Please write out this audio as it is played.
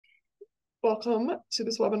Welcome to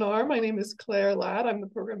this webinar. My name is Claire Ladd. I'm the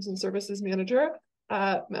Programs and Services Manager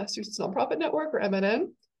at Massachusetts Nonprofit Network, or MNN.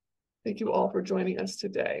 Thank you all for joining us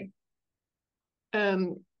today.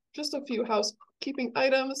 And just a few housekeeping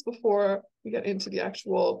items before we get into the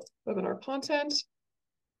actual webinar content.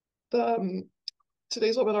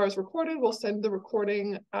 Today's webinar is recorded. We'll send the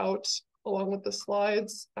recording out along with the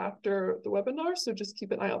slides after the webinar, so just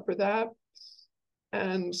keep an eye out for that.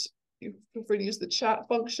 And you feel free to use the chat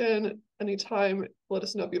function anytime. Let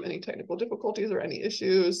us know if you have any technical difficulties or any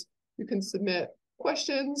issues. You can submit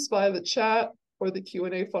questions via the chat or the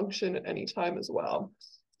Q&A function at any time as well.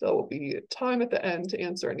 There will be time at the end to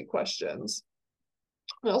answer any questions.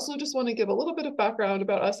 I also just want to give a little bit of background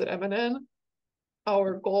about us at MNN.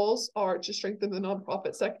 Our goals are to strengthen the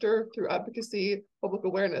nonprofit sector through advocacy, public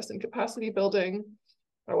awareness, and capacity building.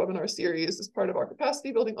 Our webinar series is part of our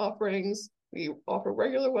capacity building offerings. We offer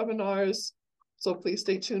regular webinars, so please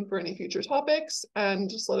stay tuned for any future topics and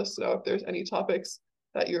just let us know if there's any topics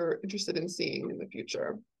that you're interested in seeing in the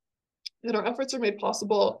future. And our efforts are made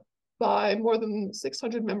possible by more than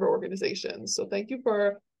 600 member organizations. So thank you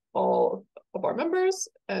for all of our members.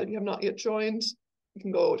 And if you have not yet joined, you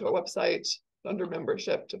can go to our website under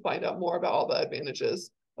membership to find out more about all the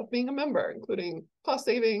advantages of being a member, including cost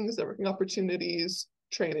savings, networking opportunities,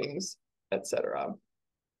 trainings, etc.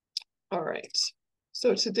 All right,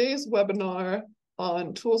 so today's webinar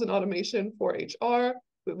on tools and automation for HR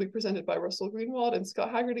will be presented by Russell Greenwald and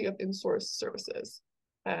Scott Haggerty of InSource Services.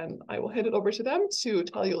 And I will hand it over to them to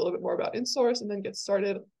tell you a little bit more about InSource and then get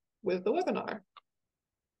started with the webinar.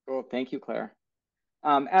 Cool, thank you, Claire.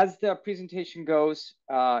 As the presentation goes,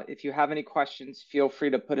 if you have any questions, feel free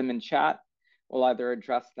to put them in chat. We'll either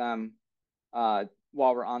address them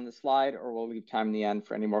while we're on the slide, or we'll leave time in the end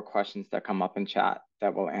for any more questions that come up in chat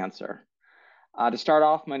that we'll answer. To start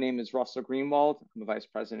off, my name is Russell Greenwald. I'm the Vice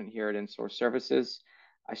President here at InSource Services.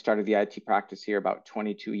 I started the IT practice here about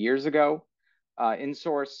 22 years ago.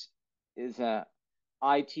 InSource is a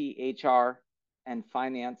IT, HR, and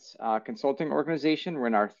finance consulting organization. We're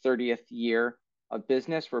in our 30th year of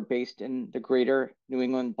business. We're based in the greater New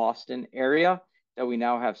England, Boston area, though we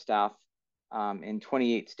now have staff in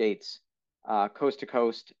 28 states, coast to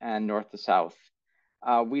coast and north to south.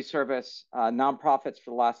 We service nonprofits for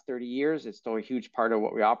the last 30 years. It's still a huge part of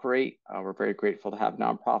what we operate. We're very grateful to have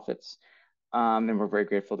nonprofits, and we're very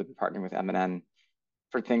grateful to be partnering with MNN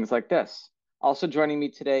for things like this. Also joining me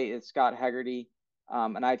today is Scott Haggerty,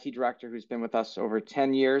 an IT director who's been with us over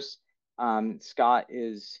 10 years. Scott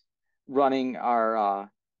is running a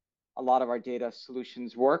lot of our data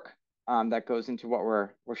solutions work that goes into what we're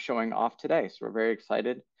showing off today. So we're very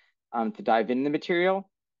excited to dive into the material.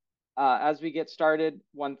 As we get started,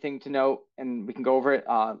 one thing to note, and we can go over it,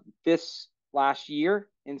 this last year,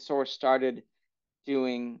 InSource started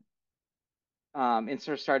doing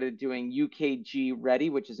UKG Ready,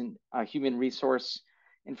 which is a human resource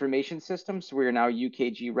information system. So we are now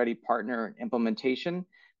UKG Ready partner implementation.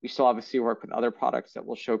 We still obviously work with other products that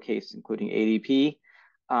we'll showcase, including ADP.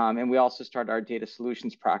 And we also started our data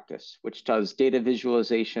solutions practice, which does data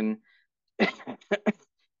visualization,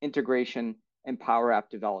 integration, and Power App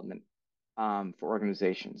development for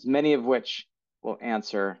organizations, many of which we'll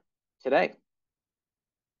answer today.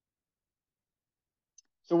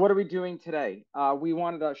 So what are we doing today? We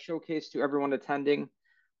wanted to showcase to everyone attending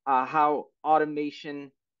how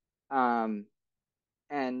automation and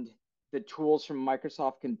the tools from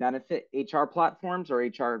Microsoft can benefit HR platforms or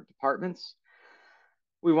HR departments.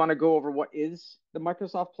 We want to go over what is the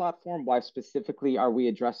Microsoft platform, why specifically are we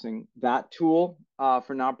addressing that tool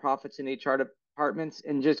for nonprofits and HR departments,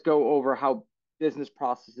 and just go over how business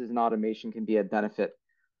processes and automation can be a benefit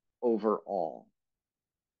overall.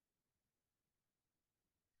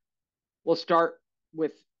 We'll start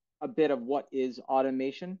with a bit of what is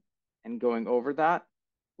automation and going over that.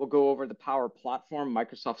 We'll go over the Power Platform,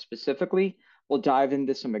 Microsoft specifically. We'll dive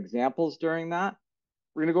into some examples during that.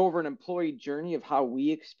 We're going to go over an employee journey of how we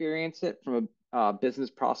experience it from a business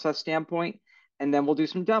process standpoint. And then we'll do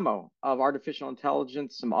some demo of artificial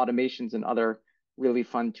intelligence, some automations, and other really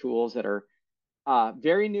fun tools that are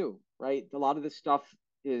very new, right? A lot of this stuff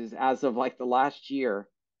is as of like the last year,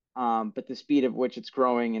 but the speed at which it's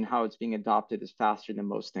growing and how it's being adopted is faster than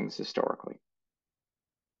most things historically.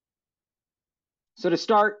 So to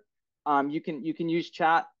start, you can use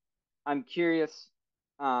chat. I'm curious,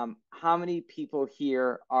 how many people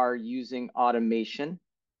here are using automation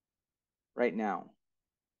right now?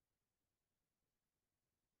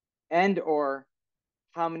 And or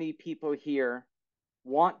how many people here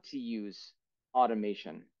want to use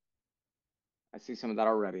automation? I see some of that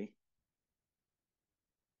already.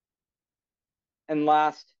 And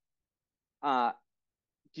last,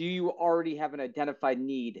 do you already have an identified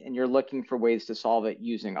need and you're looking for ways to solve it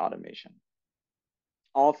using automation?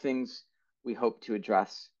 All things we hope to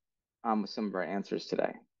address with some of our answers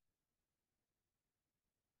today.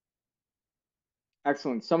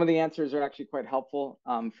 Excellent. Some of the answers are actually quite helpful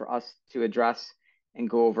for us to address and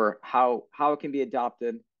go over how it can be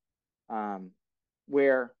adopted,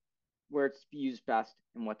 where it's used best,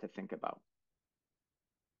 and what to think about.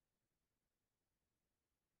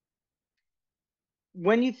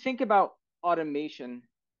 When you think about automation,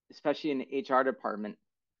 especially in the HR department,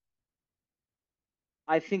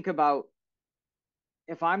 I think about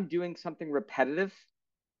if I'm doing something repetitive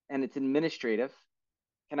and it's administrative,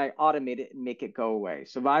 can I automate it and make it go away?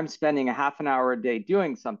 So if I'm spending a half an hour a day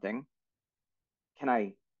doing something, can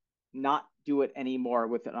I not do it anymore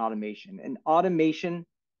with an automation? And automation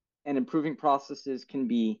and improving processes can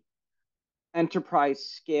be enterprise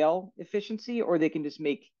scale efficiency, or they can just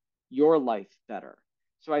make your life better.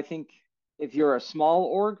 So I think if you're a small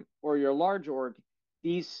org or you're a large org,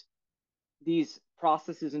 these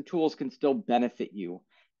processes and tools can still benefit you.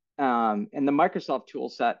 And the Microsoft tool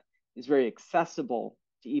set is very accessible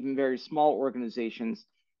to even very small organizations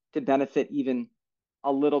to benefit even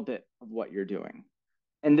a little bit of what you're doing.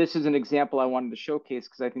 And this is an example I wanted to showcase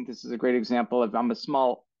because I think this is a great example of I'm a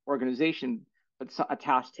small organization, but a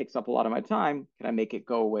task takes up a lot of my time. Can I make it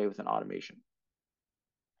go away with an automation?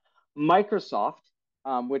 Microsoft,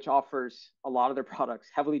 which offers a lot of their products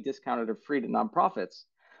heavily discounted or free to nonprofits,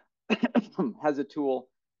 has a tool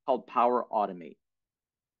called Power Automate.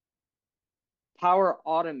 Power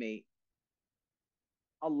Automate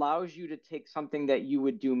allows you to take something that you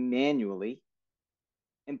would do manually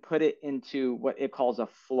and put it into what it calls a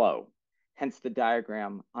flow, hence the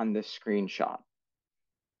diagram on this screenshot.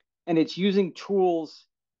 And it's using tools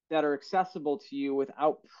that are accessible to you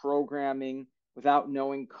without programming, without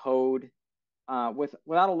knowing code,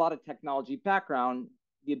 without a lot of technology background,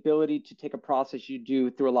 the ability to take a process you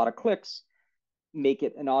do through a lot of clicks, make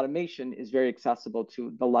it an automation is very accessible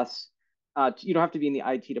to the less, you don't have to be in the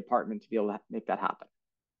IT department to be able to make that happen.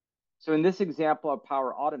 So in this example of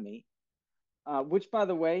Power Automate, which by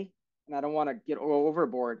the way, and I don't want to get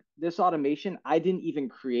overboard, this automation, I didn't even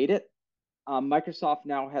create it. Microsoft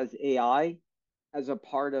now has AI as a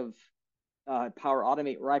part of Power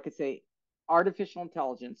Automate, where I could say, artificial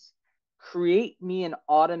intelligence, create me an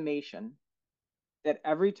automation that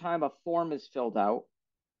every time a form is filled out,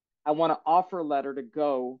 I want an offer letter to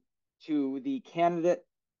go to the candidate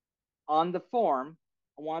on the form.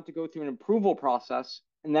 I want it to go through an approval process,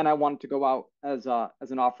 and then I want it to go out as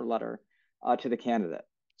an offer letter to the candidate.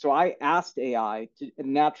 So I asked AI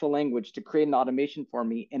in natural language to create an automation for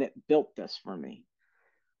me, and it built this for me.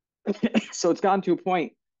 So it's gotten to a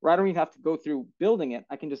point where I don't even have to go through building it.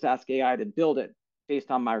 I can just ask AI to build it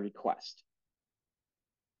based on my request.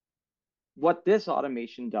 What this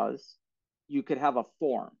automation does, you could have a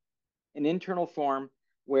form, an internal form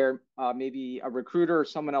where maybe a recruiter or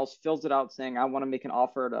someone else fills it out saying, I want to make an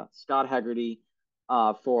offer to Scott Haggerty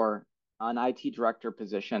for an IT director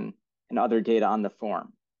position and other data on the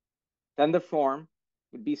form. Then the form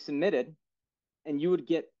would be submitted and you would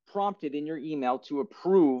get prompted in your email to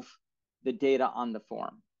approve the data on the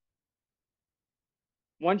form.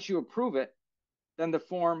 Once you approve it, then the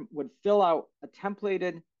form would fill out a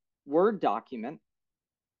templated Word document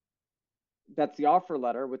that's the offer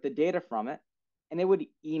letter with the data from it, and it would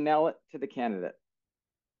email it to the candidate.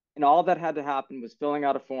 And all that had to happen was filling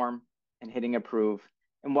out a form and hitting approve.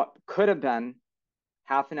 And what could have been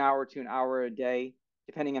half an hour to an hour a day,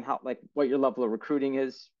 depending on what your level of recruiting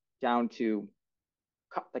is, down to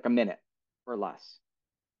like a minute or less.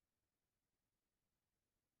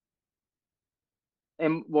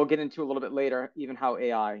 And we'll get into a little bit later, even how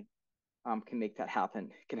AI can make that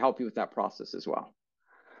happen, can help you with that process as well.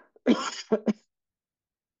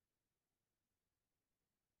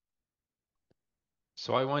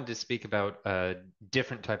 So I wanted to speak about a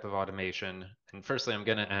different type of automation. And firstly, I'm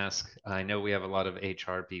going to ask, I know we have a lot of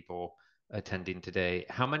HR people attending today.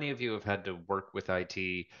 How many of you have had to work with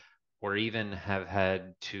IT or even have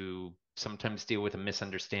had to sometimes deal with a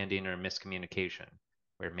misunderstanding or a miscommunication,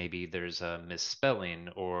 where maybe there's a misspelling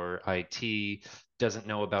or IT doesn't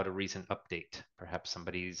know about a recent update? Perhaps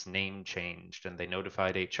somebody's name changed and they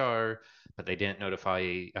notified HR, but they didn't notify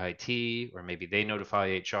IT, or maybe they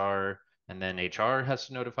notify HR and then HR has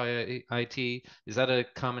to notify IT. Is that a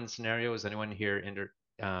common scenario? Has anyone here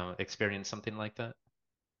experienced something like that?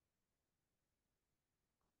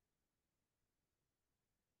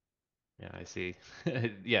 Yeah, I see.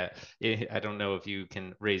 Yeah, I don't know if you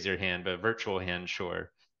can raise your hand, but virtual hand,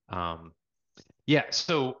 sure. Yeah,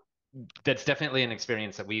 so that's definitely an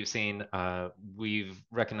experience that we've seen. We've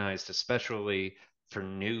recognized, especially for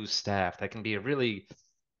new staff, that can be a really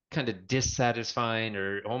kind of dissatisfying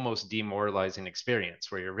or almost demoralizing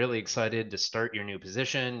experience where you're really excited to start your new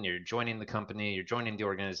position, you're joining the company, you're joining the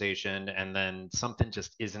organization, and then something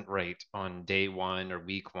just isn't right on day one or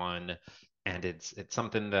week one, and it's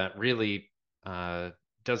something that really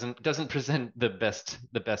doesn't present the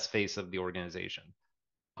best face of the organization.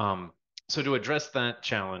 Um, so to address that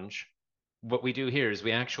challenge, what we do here is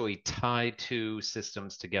we actually tie two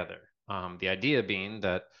systems together. The idea being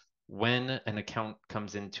that when an account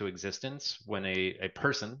comes into existence, when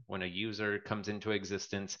when a user comes into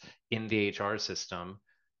existence in the HR system,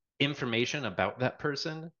 information about that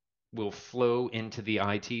person will flow into the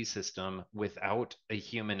IT system without a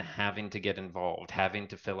human having to get involved, having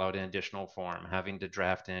to fill out an additional form, having to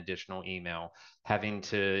draft an additional email, having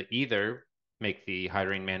to either make the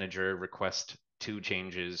hiring manager request two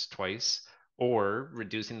changes twice, or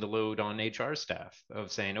reducing the load on HR staff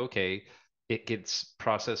of saying, okay, it gets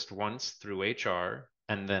processed once through HR,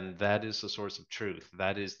 and then that is the source of truth.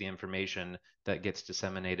 That is the information that gets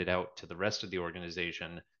disseminated out to the rest of the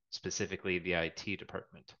organization, specifically the IT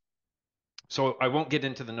department. So I won't get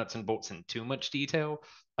into the nuts and bolts in too much detail,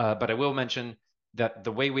 but I will mention that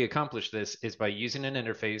the way we accomplish this is by using an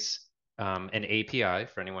interface, an API,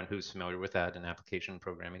 for anyone who's familiar with that, an application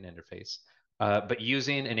programming interface, but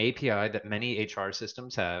using an API that many HR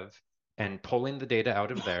systems have and pulling the data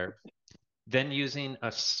out of there, then using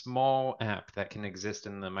a small app that can exist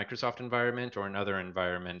in the Microsoft environment or in other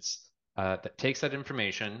environments that takes that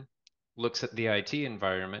information, looks at the IT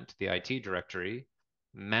environment, the IT directory,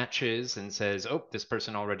 matches and says, oh, this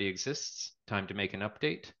person already exists, time to make an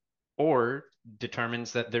update, or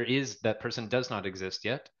determines that that person does not exist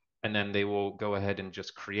yet, and then they will go ahead and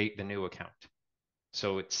just create the new account.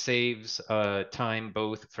 So it saves time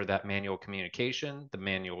both for that manual communication, the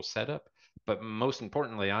manual setup, but most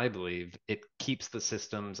importantly, I believe it keeps the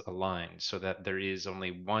systems aligned so that there is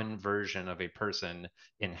only one version of a person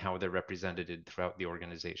in how they're represented throughout the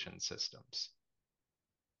organization systems.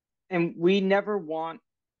 And we never want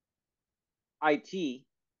IT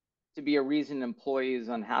to be a reason employee is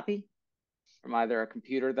unhappy from either a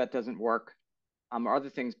computer that doesn't work or other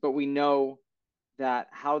things, but we know that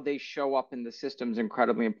how they show up in the system is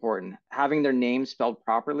incredibly important. Having their name spelled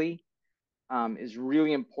properly is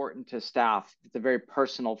really important to staff. It's a very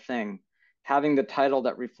personal thing. Having the title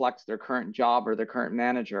that reflects their current job or their current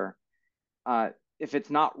manager, if it's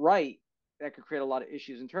not right, that could create a lot of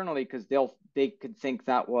issues internally because they could think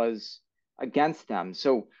that was against them.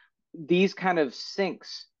 So these kind of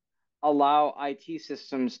syncs allow IT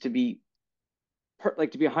systems to be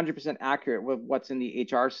 100% accurate with what's in the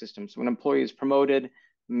HR system. So when an employee is promoted,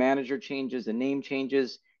 manager changes, the name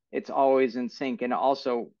changes, it's always in sync. And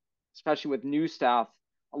also, especially with new staff,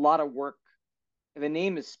 a lot of work. If a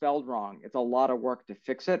name is spelled wrong, it's a lot of work to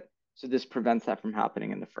fix it. So this prevents that from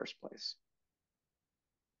happening in the first place.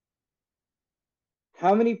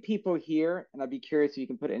 How many people here, and I'd be curious if you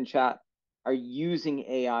can put it in chat, are using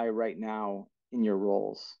AI right now in your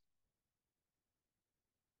roles?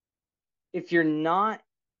 If you're not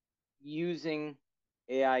using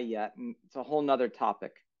AI yet, and it's a whole nother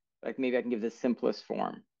topic, like maybe I can give the simplest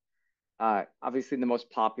form. Obviously, the most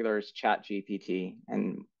popular is ChatGPT,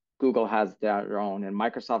 and Google has their own, and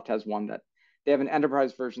Microsoft has one that they have an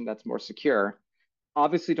enterprise version that's more secure.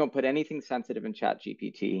 Obviously, don't put anything sensitive in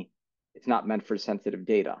ChatGPT. It's not meant for sensitive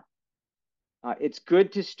data. It's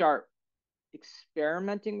good to start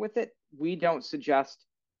experimenting with it. We don't suggest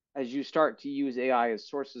as you start to use AI as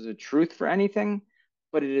sources of truth for anything,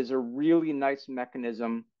 but it is a really nice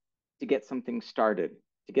mechanism to get something started,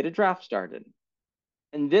 to get a draft started.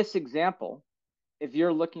 In this example, if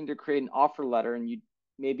you're looking to create an offer letter and you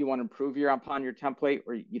maybe want to improve upon your template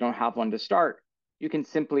or you don't have one to start, you can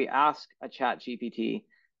simply ask a ChatGPT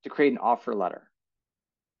to create an offer letter.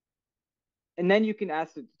 And then you can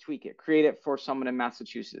ask it to tweak it, create it for someone in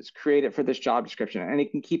Massachusetts, create it for this job description, and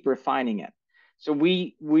it can keep refining it. So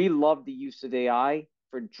we love the use of AI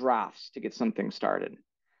for drafts to get something started.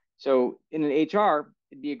 So in an HR,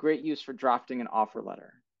 it'd be a great use for drafting an offer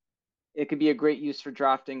letter. It could be a great use for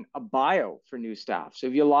drafting a bio for new staff. So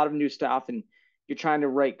if you have a lot of new staff and you're trying to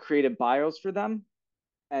write creative bios for them,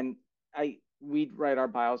 and we write our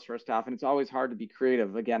bios for our staff, and it's always hard to be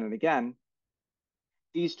creative again and again.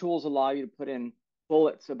 These tools allow you to put in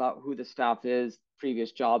bullets about who the staff is,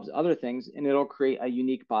 previous jobs, other things, and it'll create a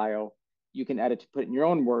unique bio. You can edit to put in your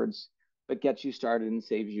own words, but gets you started and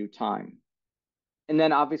saves you time. And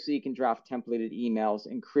then obviously you can draft templated emails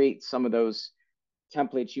and create some of those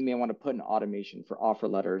templates you may want to put in automation for offer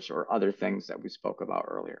letters or other things that we spoke about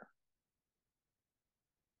earlier.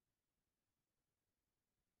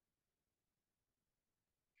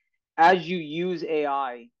 as you use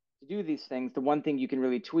AI to do these things, the one thing you can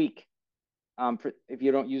really tweak, if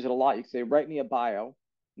you don't use it a lot, you can say, write me a bio,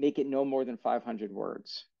 make it no more than 500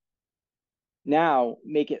 words. Now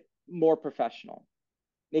make it more professional,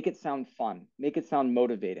 make it sound fun, make it sound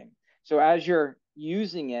motivating. So as you're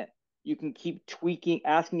using it, you can keep tweaking,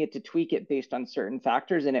 asking it to tweak it based on certain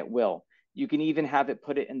factors, and it will. You can even have it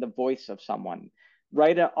put it in the voice of someone.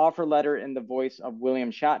 Write an offer letter in the voice of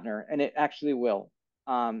William Shatner, and it actually will.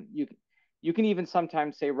 You can even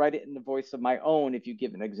sometimes say, write it in the voice of my own if you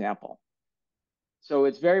give an example. So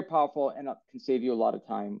it's very powerful and can save you a lot of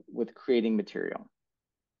time with creating material.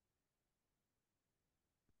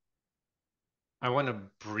 I want to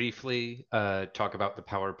briefly talk about the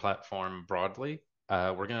Power Platform broadly.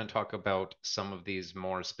 We're going to talk about some of these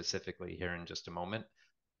more specifically here in just a moment.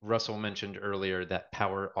 Russell mentioned earlier that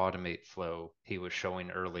Power Automate flow he was showing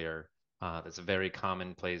earlier. That's a very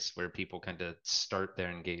common place where people kind of start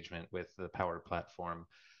their engagement with the Power Platform.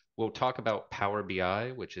 We'll talk about Power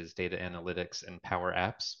BI, which is data analytics, and Power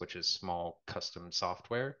Apps, which is small custom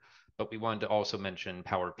software. But we wanted to also mention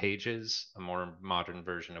Power Pages, a more modern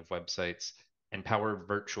version of websites, and Power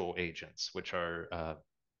Virtual Agents, which are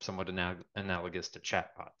somewhat analogous to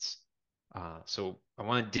chatbots. So I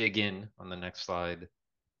want to dig in on the next slide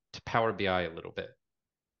to Power BI a little bit.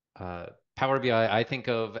 Power BI I think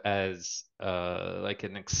of as like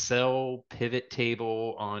an Excel pivot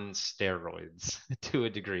table on steroids to a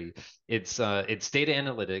degree. It's data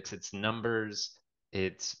analytics, it's numbers,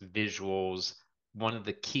 it's visuals. One of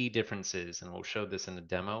the key differences, and we'll show this in the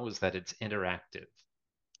demo, is that it's interactive.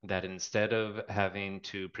 That instead of having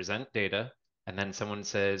to present data and then someone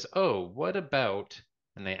says, oh, what about,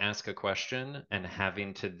 and they ask a question and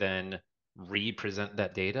having to then represent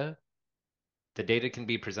that data, the data can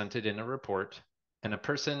be presented in a report, and a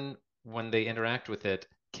person, when they interact with it,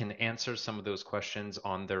 can answer some of those questions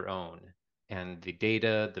on their own. And the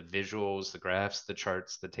data, the visuals, the graphs, the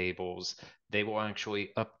charts, the tables, they will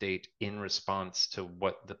actually update in response to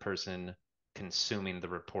what the person consuming the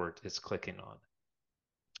report is clicking on.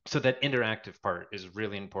 So that interactive part is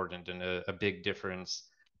really important and a big difference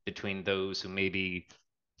between those who maybe,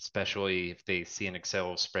 especially if they see an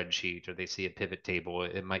Excel spreadsheet or they see a pivot table,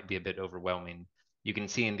 it might be a bit overwhelming. You can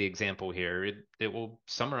see in the example here, it will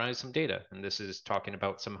summarize some data. And this is talking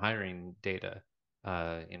about some hiring data,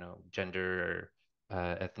 gender or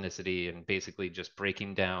ethnicity, and basically just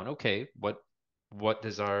breaking down, okay, what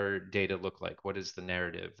does our data look like? What is the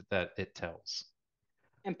narrative that it tells?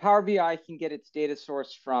 And Power BI can get its data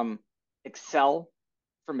source from Excel,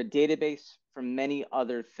 from a database, from many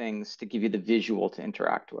other things to give you the visual to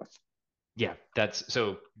interact with. Yeah,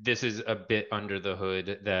 so this is a bit under the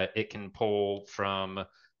hood that it can pull from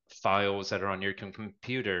files that are on your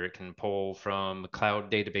computer. It can pull from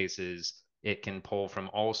cloud databases. It can pull from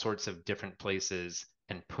all sorts of different places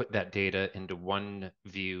and put that data into one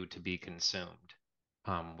view to be consumed,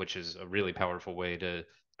 which is a really powerful way to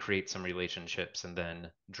create some relationships and then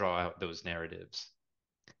draw out those narratives.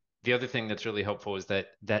 The other thing that's really helpful is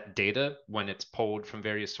that data, when it's pulled from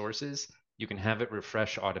various sources, you can have it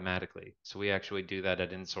refresh automatically. So we actually do that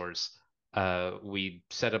at InSource. We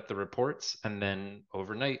set up the reports, and then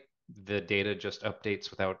overnight, the data just updates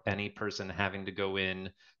without any person having to go in,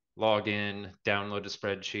 log in, download a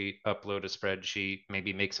spreadsheet, upload a spreadsheet,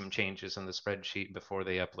 maybe make some changes in the spreadsheet before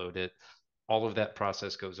they upload it. All of that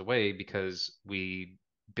process goes away because we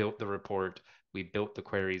built the report, we built the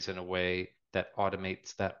queries in a way that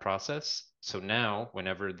automates that process. So now,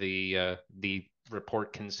 whenever the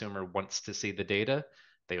report consumer wants to see the data,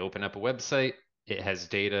 they open up a website. It has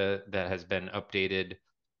data that has been updated.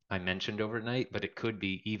 I mentioned overnight, but it could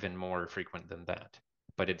be even more frequent than that.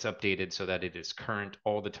 But it's updated so that it is current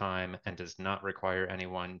all the time and does not require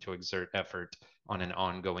anyone to exert effort on an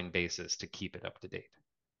ongoing basis to keep it up to date.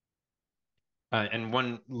 And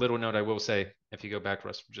one little note I will say, if you go back,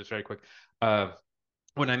 Russ, just very quick,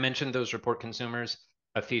 when I mentioned those report consumers,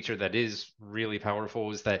 a feature that is really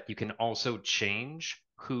powerful is that you can also change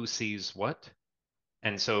who sees what.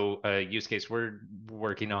 And so a use case we're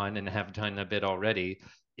working on and have done a bit already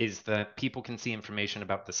is that people can see information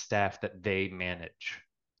about the staff that they manage,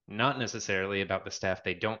 not necessarily about the staff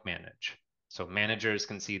they don't manage. So managers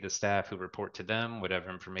can see the staff who report to them, whatever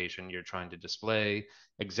information you're trying to display.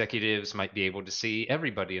 Executives might be able to see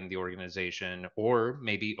everybody in the organization, or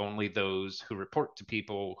maybe only those who report to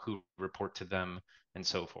people who report to them, and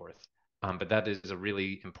so forth. But that is a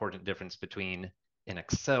really important difference between in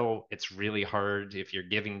Excel, it's really hard. If you're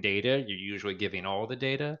giving data, you're usually giving all the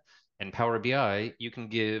data. In Power BI, you can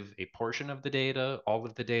give a portion of the data, all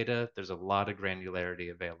of the data. There's a lot of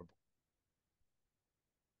granularity available.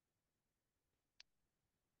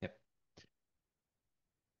 Yep.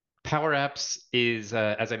 Power Apps is,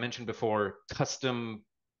 as I mentioned before, custom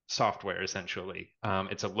software, essentially.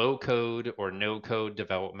 It's a low code or no code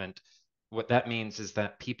development. What that means is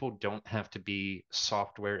that people don't have to be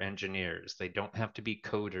software engineers. They don't have to be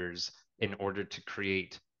coders in order to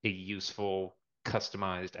create a useful,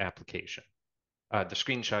 customized application. The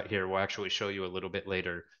screenshot here will actually show you a little bit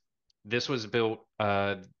later. This was built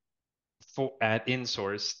at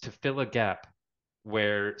InSource to fill a gap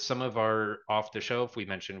where some of our off the shelf, we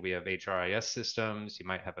mentioned we have HRIS systems, you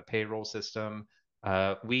might have a payroll system.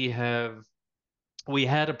 We had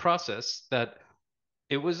a process that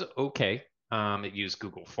it was okay. It used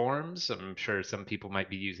Google Forms. I'm sure some people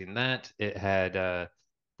might be using that. It had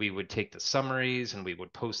we would take the summaries and we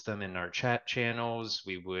would post them in our chat channels.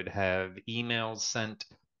 We would have emails sent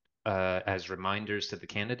as reminders to the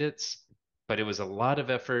candidates. But it was a lot of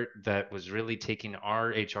effort that was really taking our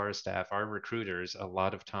HR staff, our recruiters, a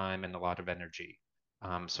lot of time and a lot of energy.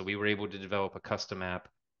 So we were able to develop a custom app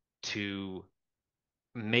to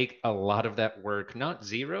make a lot of that work, not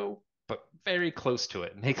zero, but very close to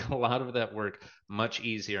it. Make a lot of that work much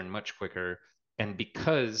easier and much quicker. And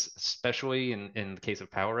because, especially in the case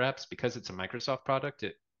of Power Apps, because it's a Microsoft product,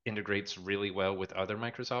 it integrates really well with other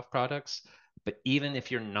Microsoft products. But even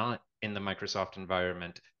if you're not in the Microsoft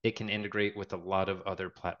environment, it can integrate with a lot of other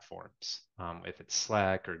platforms. If it's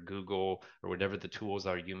Slack or Google or whatever the tools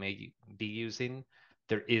are you may be using,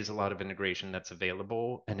 there is a lot of integration that's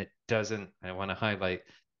available, and it doesn't, I want to highlight,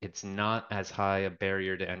 it's not as high a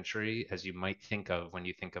barrier to entry as you might think of when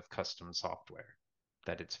you think of custom software.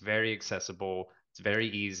 That it's very accessible, it's very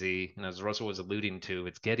easy, and as Russell was alluding to,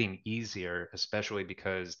 it's getting easier, especially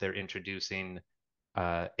because they're introducing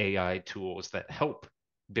AI tools that help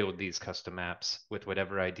build these custom apps with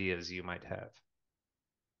whatever ideas you might have.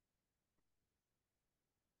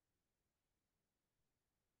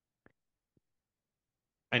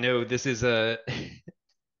 I know this is a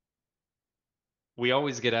we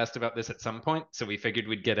always get asked about this at some point, so we figured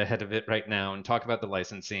we'd get ahead of it right now and talk about the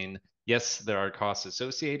licensing. Yes, there are costs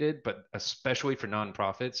associated, but especially for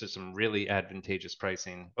nonprofits, there's some really advantageous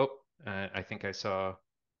pricing. Oh, I think I saw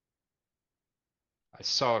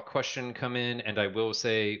a question come in, and I will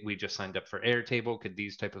say we just signed up for Airtable. Could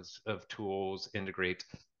these types of tools integrate?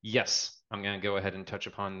 Yes, I'm going to go ahead and touch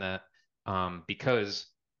upon that because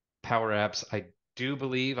Power Apps, I do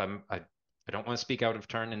believe I don't want to speak out of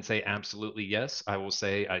turn and say absolutely yes. I will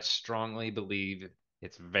say I strongly believe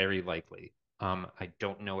it's very likely. I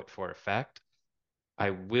don't know it for a fact. I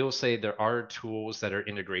will say there are tools that are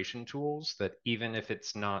integration tools that even if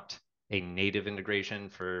it's not a native integration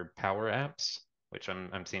for Power Apps, which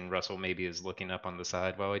I'm seeing Russell maybe is looking up on the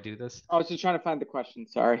side while I do this. I was just trying to find the question.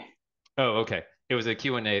 Sorry. Oh, okay. It was a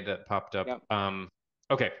Q&A that popped up. Yep.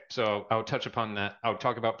 Okay, so I'll touch upon that. I'll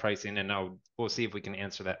talk about pricing and we'll see if we can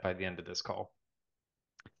answer that by the end of this call.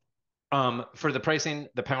 For the pricing,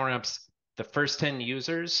 the Power Apps, the first 10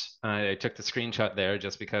 users, I took the screenshot there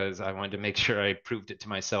just because I wanted to make sure I proved it to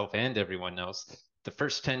myself and everyone else. The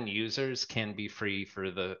first 10 users can be free for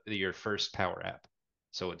your first Power App.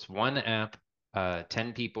 So it's one app,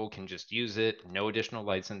 10 people can just use it, no additional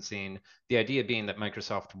licensing. The idea being that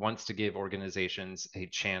Microsoft wants to give organizations a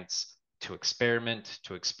chance to experiment,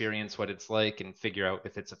 to experience what it's like, and figure out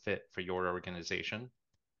if it's a fit for your organization.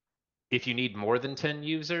 If you need more than 10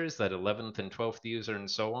 users, that 11th and 12th user and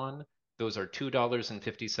so on, those are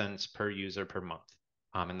 $2.50 per user per month.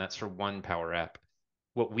 And that's for one Power App.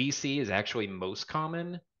 What we see is actually most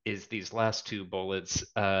common is these last two bullets.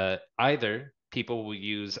 Either people will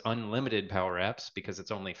use unlimited Power Apps because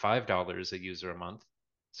it's only $5 a user a month.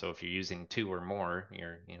 So if you're using two or more,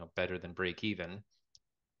 you're better than break even.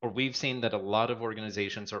 Or we've seen that a lot of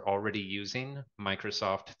organizations are already using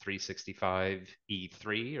Microsoft 365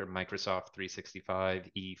 E3 or Microsoft 365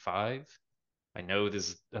 E5. I know this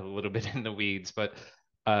is a little bit in the weeds, but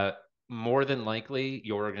more than likely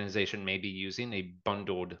your organization may be using a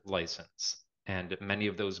bundled license. And many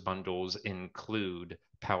of those bundles include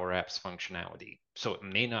Power Apps functionality. So it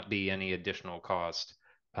may not be any additional cost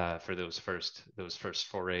for those first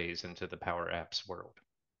forays into the Power Apps world.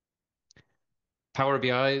 Power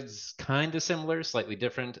BI is kind of similar, slightly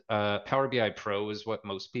different. Power BI Pro is what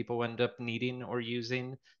most people end up needing or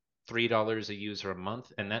using. $3 a user a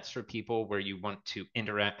month, and that's for people where you want to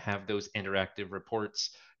have those interactive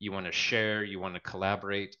reports, you want to share, you want to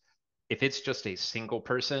collaborate. If it's just a single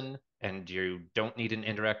person and you don't need an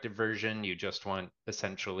interactive version, you just want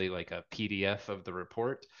essentially like a PDF of the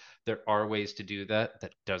report, there are ways to do that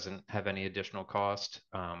that doesn't have any additional cost.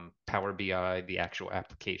 Power BI, the actual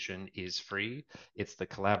application, is free. It's the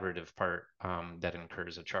collaborative part that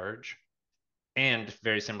incurs a charge. And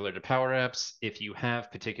very similar to Power Apps, if you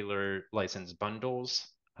have particular license bundles,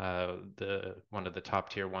 one of the top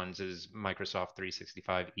tier ones is Microsoft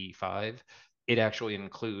 365 E5. It actually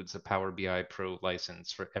includes a Power BI Pro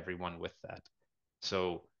license for everyone with that.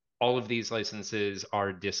 So all of these licenses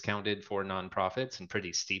are discounted for nonprofits and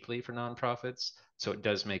pretty steeply for nonprofits. So it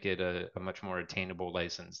does make it a much more attainable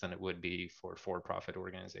license than it would be for for-profit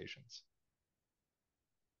organizations.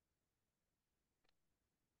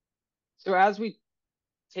 So as we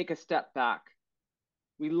take a step back,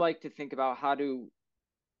 we like to think about how do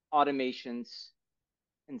automations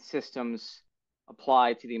and systems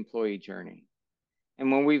apply to the employee journey.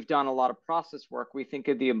 And when we've done a lot of process work, we think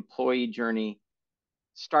of the employee journey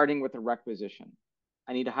starting with a requisition.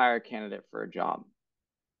 I need to hire a candidate for a job.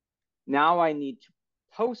 Now I need to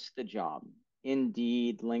post the job,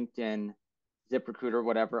 Indeed, LinkedIn, ZipRecruiter,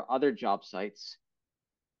 whatever, other job sites.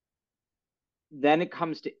 Then it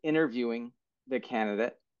comes to interviewing the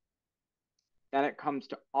candidate. Then it comes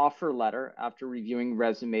to offer letter after reviewing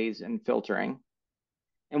resumes and filtering.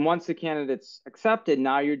 And once the candidate's accepted,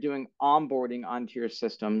 now you're doing onboarding onto your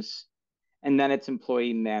systems, and then it's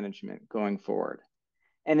employee management going forward.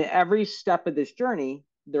 And at every step of this journey,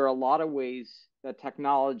 there are a lot of ways that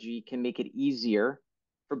technology can make it easier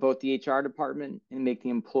for both the HR department and make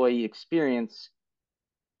the employee experience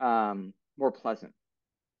more pleasant.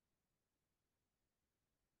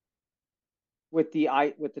 With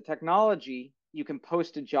the technology, you can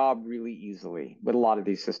post a job really easily with a lot of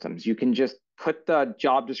these systems. You can just put the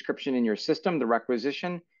job description in your system, the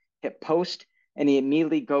requisition, hit post, and it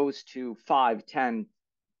immediately goes to 5, 10,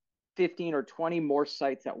 15, or 20 more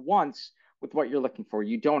sites at once with what you're looking for.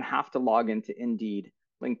 You don't have to log into Indeed,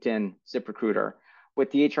 LinkedIn, ZipRecruiter.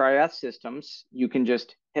 With the HRIS systems, you can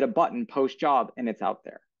just hit a button, post job, and it's out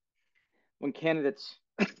there. When candidates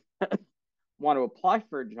want to apply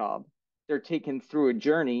for a job, they're taken through a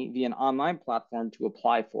journey via an online platform to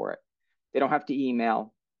apply for it. They don't have to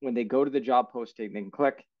email. When they go to the job posting, they can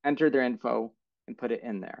click, enter their info, and put it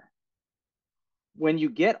in there. When you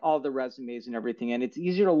get all the resumes and everything, and it's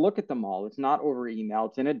easier to look at them all, it's not over email,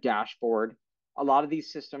 it's in a dashboard. A lot of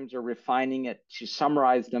these systems are refining it to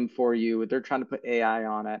summarize them for you. They're trying to put AI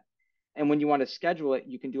on it. And when you want to schedule it,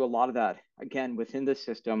 you can do a lot of that, again, within the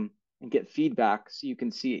system and get feedback so you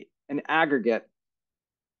can see an aggregate.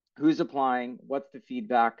 Who's applying? What's the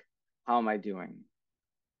feedback? How am I doing?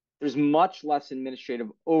 There's much less administrative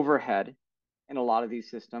overhead in a lot of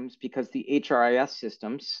these systems because the HRIS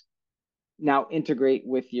systems now integrate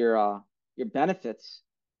with your benefits.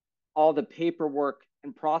 All the paperwork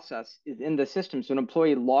and process is in the system. So an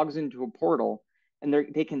employee logs into a portal and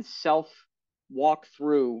they can walk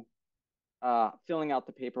through filling out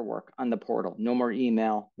the paperwork on the portal. No more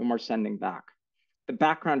email, no more sending back. The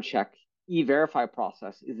background check e-verify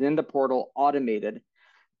process is in the portal, automated.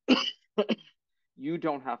 You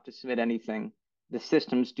don't have to submit anything. The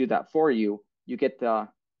systems do that for you. You get the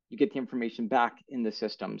information back in the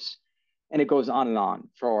systems, and it goes on and on.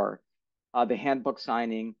 For the handbook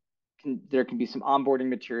signing, there can be some onboarding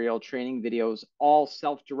material, training videos, all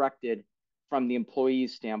self-directed from the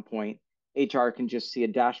employee's standpoint. HR can just see a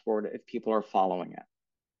dashboard if people are following it.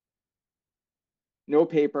 No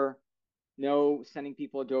paper, no sending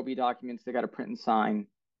people Adobe documents they got to print and sign,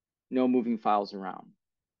 no moving files around.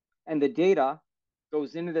 And the data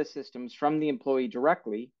goes into the systems from the employee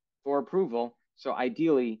directly for approval. So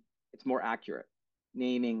ideally, it's more accurate.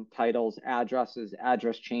 Naming, titles, addresses,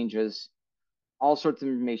 address changes, all sorts of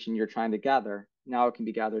information you're trying to gather. Now it can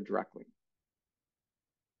be gathered directly.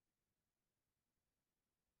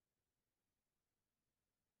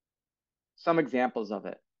 Some examples of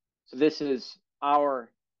it. So this is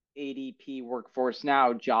our ADP Workforce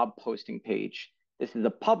Now job posting page. This is a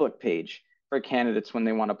public page for candidates when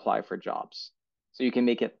they want to apply for jobs. So you can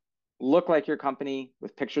make it look like your company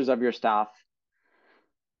with pictures of your staff,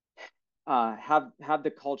 have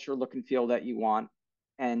the culture look and feel that you want,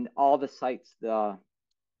 and all the sites, the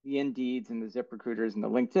Indeeds and the ZipRecruiters and the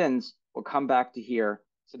LinkedIns will come back to here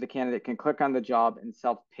so the candidate can click on the job and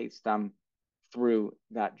self-paste them through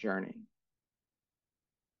that journey.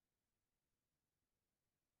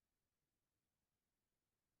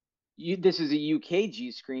 This is a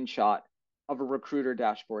UKG screenshot of a recruiter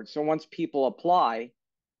dashboard. So once people apply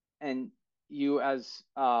and you as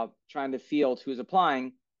trying to field who's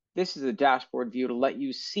applying, this is a dashboard view to let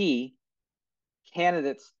you see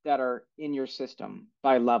candidates that are in your system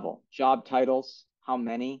by level, job titles, how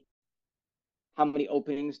many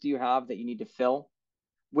openings do you have that you need to fill,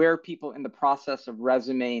 where people in the process of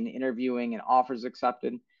resume and interviewing and offers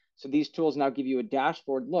accepted. So these tools now give you a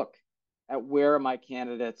dashboard look at where are my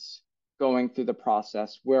candidates going through the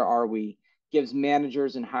process, where are we, gives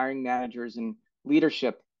managers and hiring managers and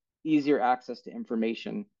leadership easier access to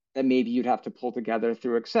information that maybe you'd have to pull together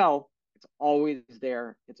through Excel. It's always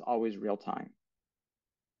there. It's always real time.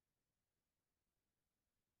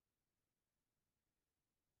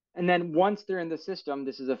 And then once they're in the system,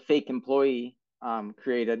 this is a fake employee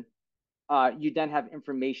created, you then have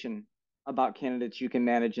information about candidates you can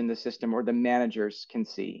manage in the system, or the managers can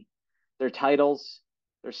see their titles,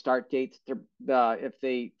 their start dates, if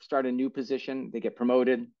they start a new position, they get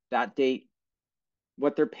promoted, that date,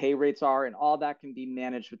 what their pay rates are, and all that can be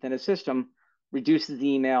managed within a system, reduces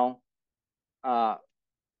email,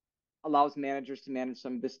 allows managers to manage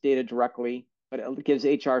some of this data directly, but it gives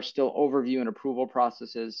HR still overview and approval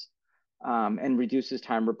processes, and reduces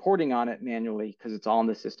time reporting on it manually because it's all in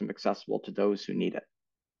the system, accessible to those who need it.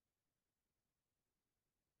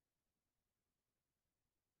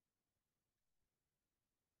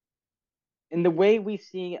 And the way we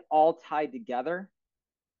see it all tied together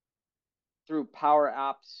through Power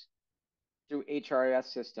Apps, through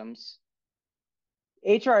HRIS systems,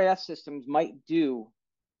 HRIS systems might do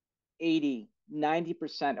 80,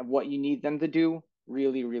 90% of what you need them to do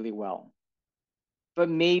really, really well. But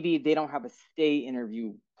maybe they don't have a stay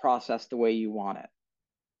interview process the way you want it.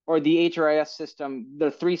 Or the HRIS system,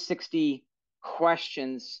 the 360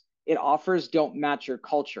 questions it offers don't match your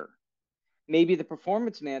culture. Maybe the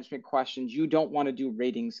performance management questions, you don't want to do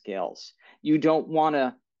rating scales. You don't want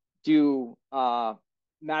to do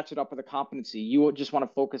match it up with a competency. You just want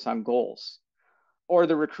to focus on goals. Or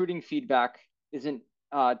the recruiting feedback isn't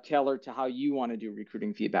tailored to how you want to do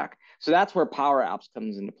recruiting feedback. So that's where Power Apps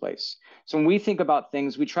comes into place. So when we think about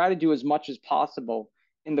things, we try to do as much as possible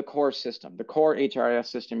in the core system, the core HRIS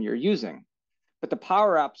system you're using. But the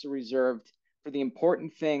Power Apps are reserved for the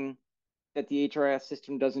important thing that the HRIS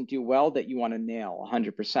system doesn't do well that you want to nail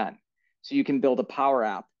 100%. So you can build a Power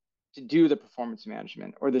App to do the performance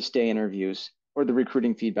management or the stay interviews or the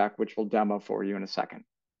recruiting feedback, which we'll demo for you in a second.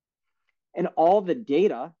 And all the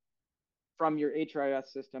data from your HRIS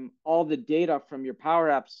system, all the data from your Power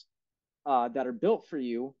Apps that are built for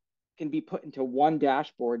you can be put into one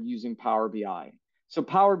dashboard using Power BI. So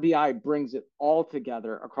Power BI brings it all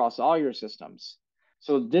together across all your systems.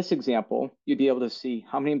 So this example, you'd be able to see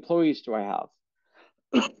how many employees do I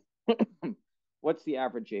have? What's the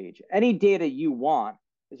average age? Any data you want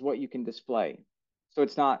is what you can display. So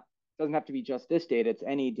it doesn't have to be just this data, it's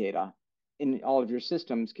any data in all of your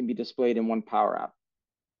systems can be displayed in one Power App.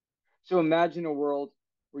 So imagine a world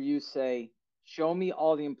where you say, show me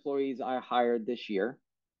all the employees I hired this year.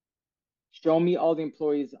 Show me all the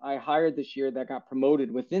employees I hired this year that got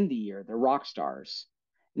promoted within the year, the rock stars.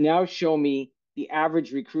 Now show me the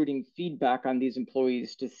average recruiting feedback on these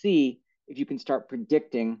employees to see if you can start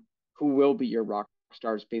predicting who will be your rock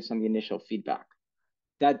stars based on the initial feedback.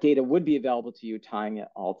 That data would be available to you, tying it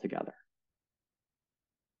all together.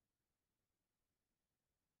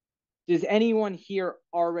 Does anyone here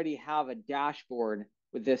already have a dashboard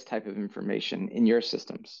with this type of information in your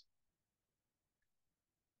systems?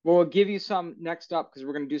 Well, we'll give you some next up because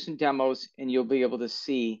we're going to do some demos and you'll be able to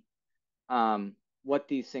see what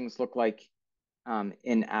these things look like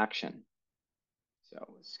in action.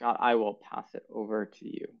 So Scott, I will pass it over to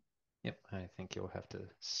you. Yep, I think you'll have to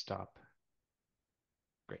stop.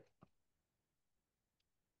 Great.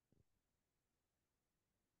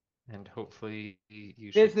 And hopefully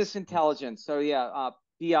you should... Business intelligence. So yeah,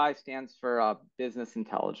 BI stands for business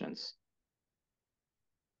intelligence.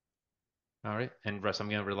 All right. And Russ, I'm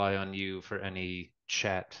going to rely on you for any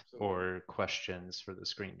chat or questions for the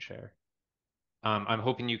screen share. I'm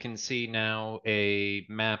hoping you can see now a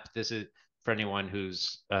map. This is for anyone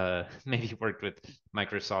who's maybe worked with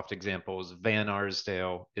Microsoft examples. Van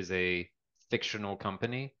Arsdale is a fictional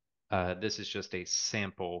company. This is just a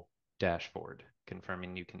sample dashboard,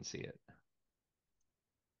 confirming you can see it.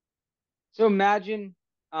 So imagine,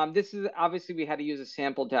 this is obviously we had to use a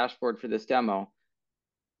sample dashboard for this demo.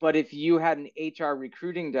 But if you had an HR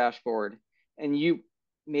recruiting dashboard and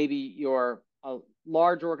you're a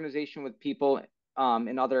large organization with people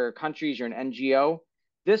in other countries, you're an NGO,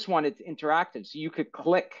 this one, it's interactive. So you could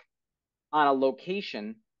click on a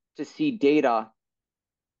location to see data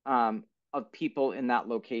of people in that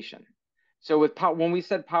location. So when we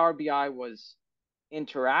said Power BI was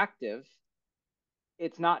interactive,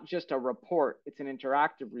 it's not just a report, it's an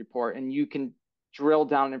interactive report and you can drill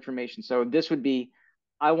down information. So this would be,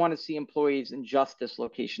 I want to see employees in just this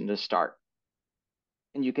location to start.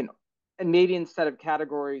 And maybe instead of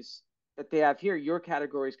categories that they have here, your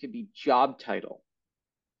categories could be job title.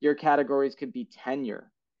 Your categories could be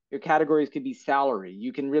tenure. Your categories could be salary.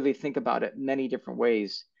 You can really think about it many different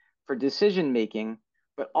ways for decision making,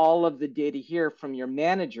 but all of the data here from your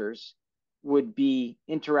managers would be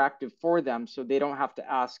interactive for them, so they don't have to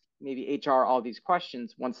ask maybe HR all these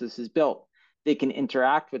questions. Once this is built, they can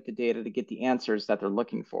interact with the data to get the answers that they're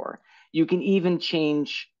looking for. You can even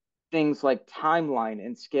change things like timeline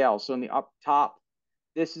and scale. So in the up top,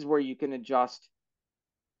 this is where you can adjust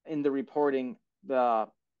in the reporting the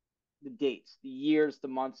dates, the years, the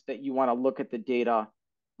months that you want to look at the data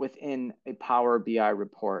within a Power BI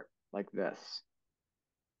report like this.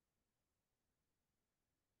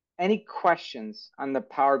 Any questions on the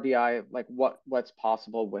Power BI, like what's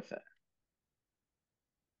possible with it?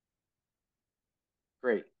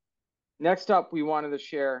 Great. Next up, we wanted to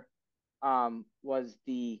share was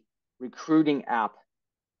the recruiting app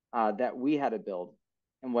that we had to build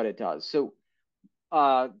and what it does. So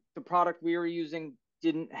the product we were using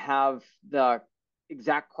didn't have the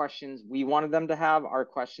exact questions we wanted them to have. Our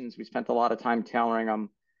questions, we spent a lot of time tailoring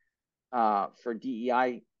them for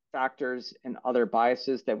DEI factors and other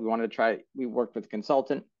biases that we wanted to try. We worked with a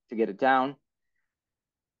consultant to get it down.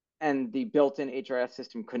 And the built-in HRS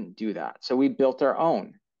system couldn't do that. So we built our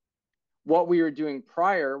own. What we were doing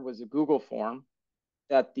prior was a Google form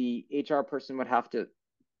that the HR person would have to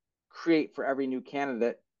create for every new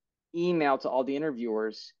candidate, email to all the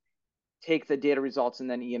interviewers, take the data results,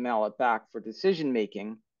 and then email it back for decision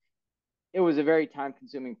making. It was a very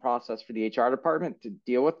time-consuming process for the HR department to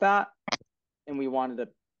deal with that, and we wanted to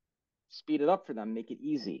speed it up for them, make it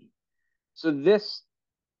easy. So this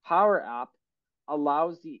Power App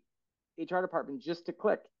allows the HR department just to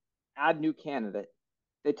click add new candidate.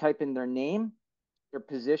 They type in their name, their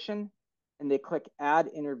position, and they click add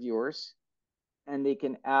interviewers, and they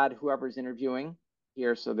can add whoever's interviewing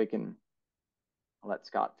here. So they can let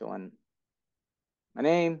Scott fill in my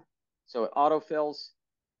name. So it autofills,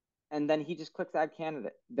 and then he just clicks add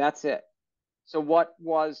candidate. That's it. So what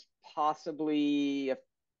was possibly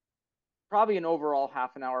probably an overall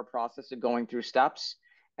half an hour process of going through steps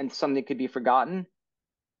and something could be forgotten,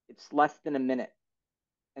 it's less than a minute.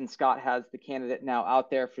 And Scott has the candidate now out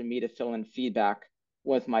there for me to fill in feedback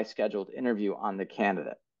with my scheduled interview on the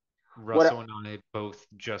candidate. Russell and I both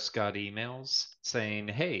just got emails saying,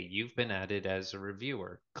 hey, you've been added as a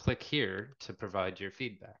reviewer. Click here to provide your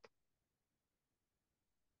feedback.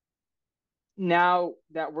 Now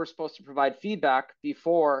that we're supposed to provide feedback,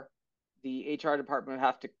 before the HR department would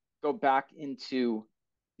have to go back into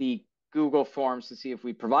the Google Forms to see if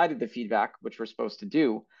we provided the feedback, which we're supposed to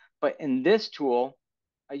do. But in this tool,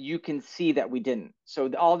 you can see that we didn't.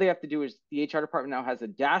 So all they have to do is the HR department now has a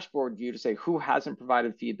dashboard view to say who hasn't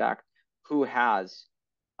provided feedback, who has,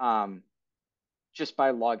 just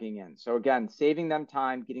by logging in. So again, saving them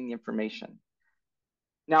time, getting the information.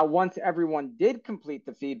 Now, once everyone did complete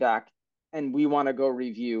the feedback and we want to go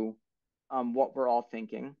review what we're all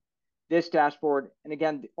thinking, this dashboard, and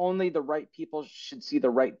again, only the right people should see the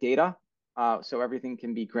right data, so everything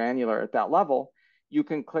can be granular at that level. You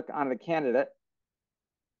can click on the candidate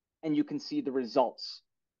and you can see the results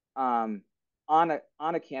on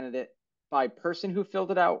a candidate by person who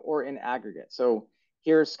filled it out or in aggregate. So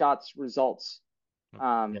here's Scott's results.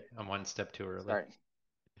 I'm one step too early. Sorry.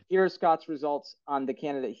 Here's Scott's results on the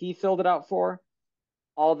candidate he filled it out for.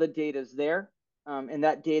 All the data is there, and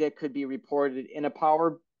that data could be reported in a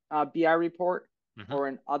Power BI report or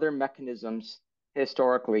in other mechanisms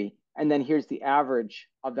historically. And then here's the average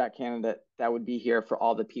of that candidate that would be here for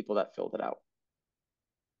all the people that filled it out.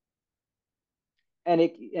 And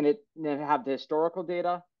it have the historical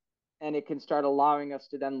data, and it can start allowing us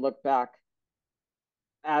to then look back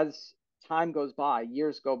as time goes by,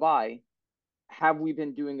 years go by. Have we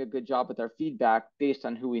been doing a good job with our feedback based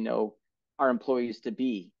on who we know our employees to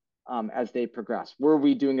be as they progress? Were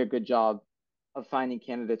we doing a good job of finding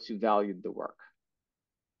candidates who valued the work?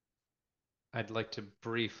 I'd like to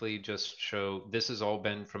briefly just show, this has all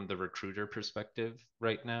been from the recruiter perspective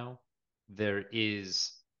right now. There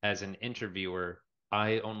is, as an interviewer,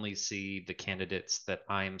 I only see the candidates that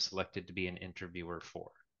I'm selected to be an interviewer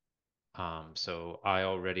for. So I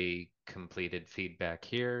already completed feedback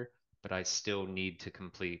here, but I still need to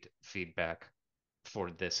complete feedback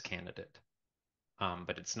for this candidate.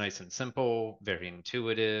 But it's nice and simple, very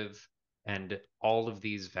intuitive, and all of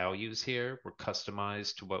these values here were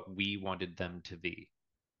customized to what we wanted them to be.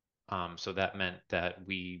 So that meant that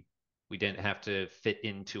we didn't have to fit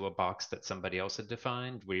into a box that somebody else had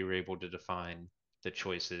defined. We were able to define the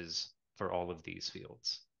choices for all of these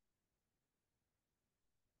fields.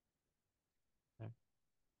 Okay.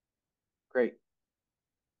 Great.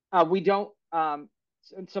 We don't,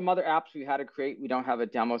 some other apps we had to create, we don't have a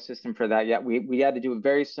demo system for that yet. We had to do a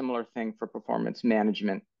very similar thing for performance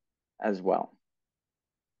management as well.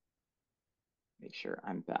 Let me make sure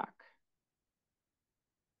I'm back.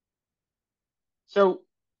 So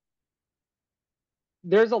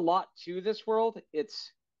there's a lot to this world.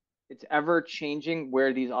 It's ever changing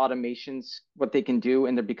where these automations, what they can do,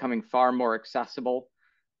 and they're becoming far more accessible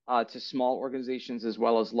to small organizations as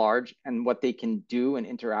well as large. And what they can do and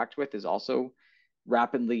interact with is also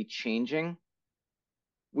rapidly changing.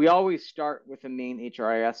 We always start with a main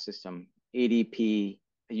HRIS system, ADP,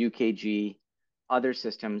 UKG, other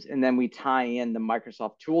systems, and then we tie in the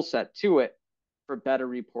Microsoft toolset to it for better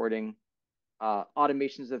reporting,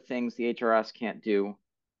 automations of things the HRS can't do,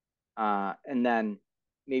 and then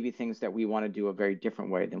maybe things that we want to do a very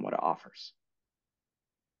different way than what it offers.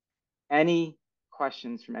 Any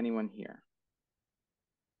questions from anyone here?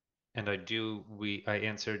 And I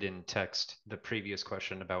answered in text the previous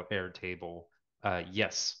question about Airtable.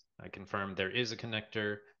 Yes, I confirm there is a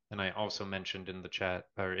connector, and I also mentioned in the chat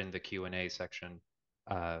or in the Q&A section,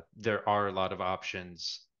 there are a lot of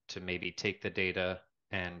options to maybe take the data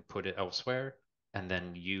and put it elsewhere, and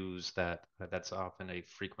then use that. That's often a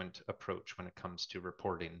frequent approach when it comes to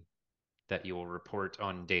reporting, that you will report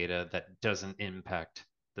on data that doesn't impact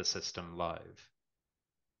the system live.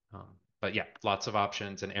 But yeah, lots of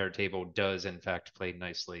options, and Airtable does in fact play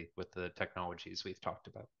nicely with the technologies we've talked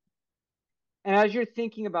about. And as you're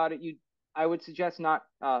thinking about it, I would suggest not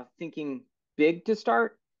thinking big to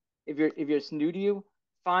start. If you're new to you,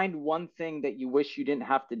 find one thing that you wish you didn't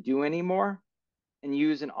have to do anymore, and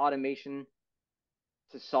use an automation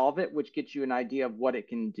to solve it, which gets you an idea of what it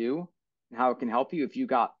can do and how it can help you. If you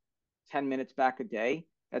got 10 minutes back a day,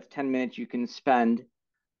 that's 10 minutes you can spend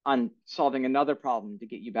on solving another problem to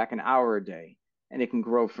get you back an hour a day, and it can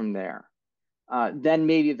grow from there. Then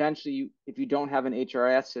maybe eventually, if you don't have an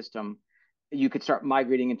HRIS system, you could start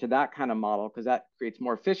migrating into that kind of model, because that creates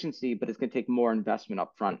more efficiency, but it's going to take more investment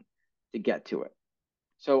up front to get to it.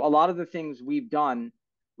 So a lot of the things we've done,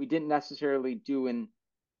 we didn't necessarily do in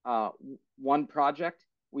one project.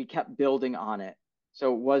 We kept building on it.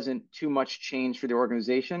 So it wasn't too much change for the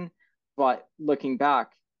organization, but looking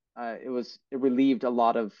back, it relieved a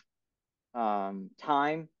lot of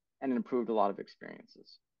time and improved a lot of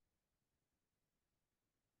experiences.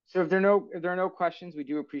 So if there are no questions, we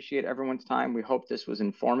do appreciate everyone's time. We hope this was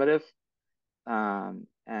informative.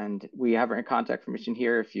 And we have our contact information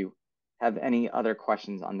here if you have any other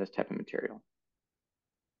questions on this type of material.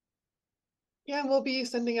 Yeah, and we'll be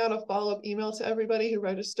sending out a follow-up email to everybody who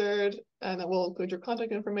registered, and then we'll include your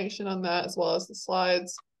contact information on that as well as the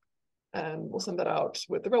slides. And we'll send that out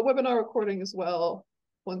with the webinar recording as well,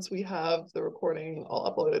 once we have the recording all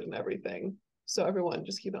uploaded and everything. So everyone,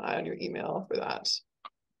 just keep an eye on your email for that.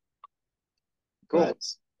 Cool. But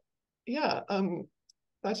yeah,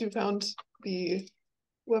 glad you found the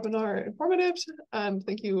webinar informative, and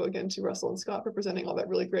thank you again to Russell and Scott for presenting all that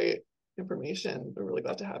really great information. We're really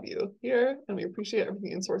glad to have you here, and we appreciate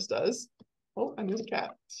everything InSource does. Oh, and there's a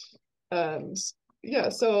cat. And yeah,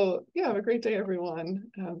 so yeah, have a great day, everyone.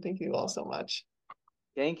 Thank you all so much.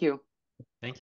 Thank you.